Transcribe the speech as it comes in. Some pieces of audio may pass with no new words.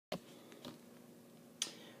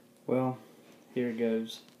Well, here it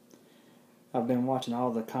goes. I've been watching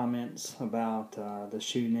all the comments about the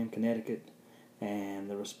shooting in Connecticut and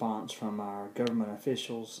the response from our government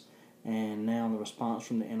officials and now the response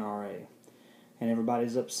from the NRA. And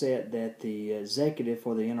everybody's upset that the executive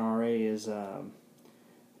for the NRA is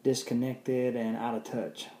disconnected and out of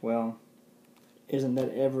touch. Well, isn't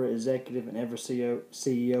that every executive and every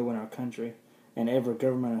CEO in our country and every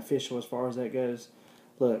government official as far as that goes?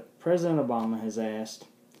 Look, President Obama has asked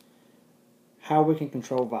how we can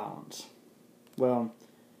control violence. Well,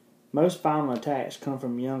 most violent attacks come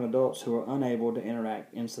from young adults who are unable to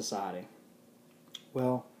interact in society.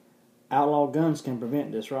 Well, outlaw guns can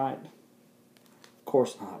prevent this, right? Of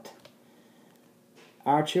course not.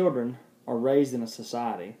 Our children are raised in a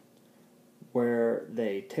society where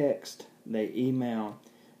they text, they email,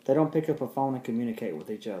 they don't pick up a phone and communicate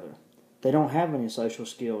with each other. They don't have any social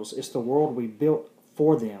skills. It's the world we built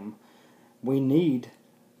for them. We need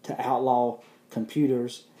to outlaw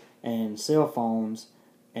computers and cell phones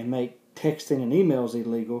and make texting and emails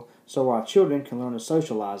illegal so our children can learn to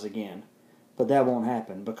socialize again. But that won't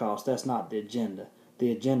happen because that's not the agenda.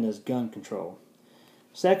 The agenda is gun control.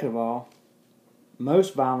 Second of all,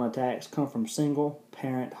 most violent attacks come from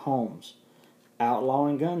single-parent homes.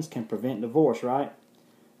 Outlawing guns can prevent divorce, right?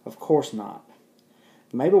 Of course not.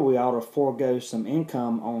 Maybe we ought to forego some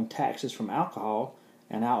income on taxes from alcohol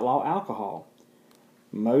and outlaw alcohol.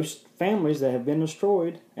 Most families that have been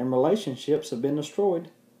destroyed and relationships have been destroyed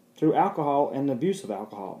through alcohol and the abuse of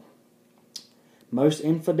alcohol. Most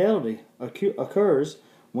infidelity occurs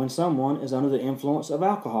when someone is under the influence of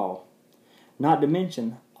alcohol, not to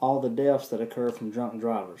mention all the deaths that occur from drunk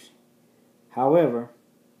drivers. However,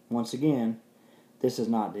 once again, this is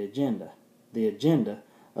not the agenda. The agenda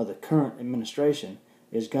of the current administration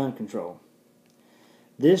is gun control.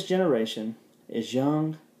 This generation is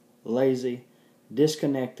young, lazy,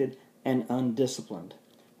 disconnected, and undisciplined.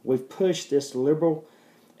 We've pushed this liberal,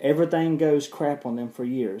 everything goes crap on them for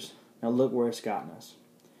years. Now look where it's gotten us.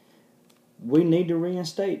 We need to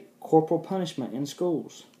reinstate corporal punishment in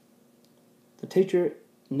schools. The teacher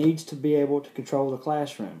needs to be able to control the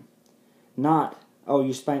classroom. Not, oh,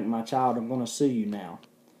 you spanked my child, I'm going to sue you now.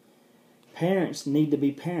 Parents need to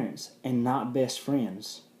be parents and not best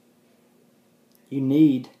friends. You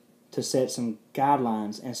need to set some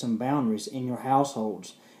guidelines and some boundaries in your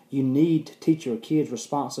households. You need to teach your kids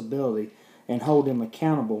responsibility and hold them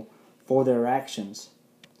accountable for their actions.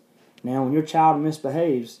 Now, when your child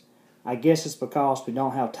misbehaves, I guess it's because we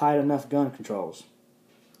don't have tight enough gun controls.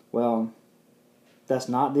 Well, that's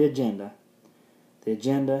not the agenda. The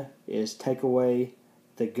agenda is take away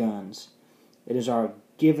the guns. It is our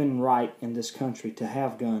given right in this country to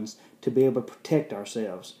have guns to be able to protect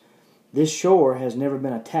ourselves. This shore has never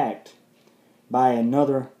been attacked by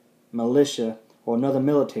another militia or another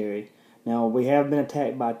military. Now, we have been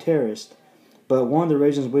attacked by terrorists, but one of the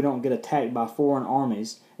reasons we don't get attacked by foreign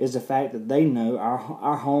armies is the fact that they know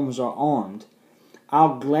our homes are armed.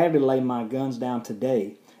 I'll gladly lay my guns down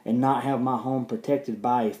today and not have my home protected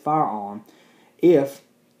by a firearm if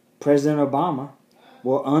President Obama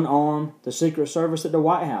will unarm the Secret Service at the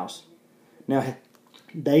White House. Now,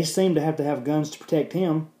 they seem to have guns to protect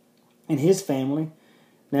him and his family.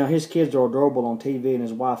 Now, his kids are adorable on TV and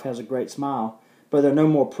his wife has a great smile, but they're no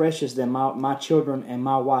more precious than my children and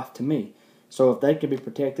my wife to me. So if they can be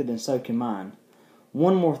protected, then so can mine.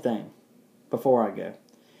 One more thing before I go.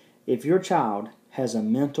 If your child has a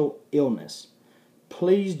mental illness,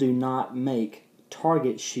 please do not make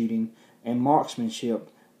target shooting and marksmanship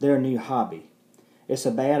their new hobby. It's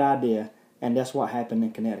a bad idea, and that's what happened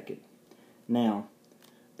in Connecticut. Now,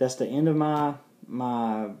 that's the end of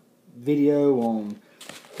my video on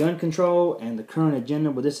gun control and the current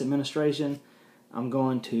agenda with this administration. I'm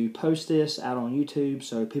going to post this out on YouTube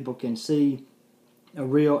so people can see a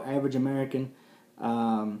real average American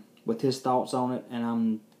with his thoughts on it,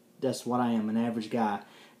 and that's what I am, an average guy.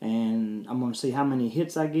 And I'm going to see how many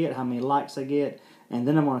hits I get, how many likes I get, and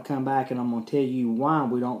then I'm going to come back and I'm going to tell you why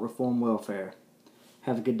we don't reform welfare.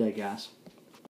 Have a good day, guys.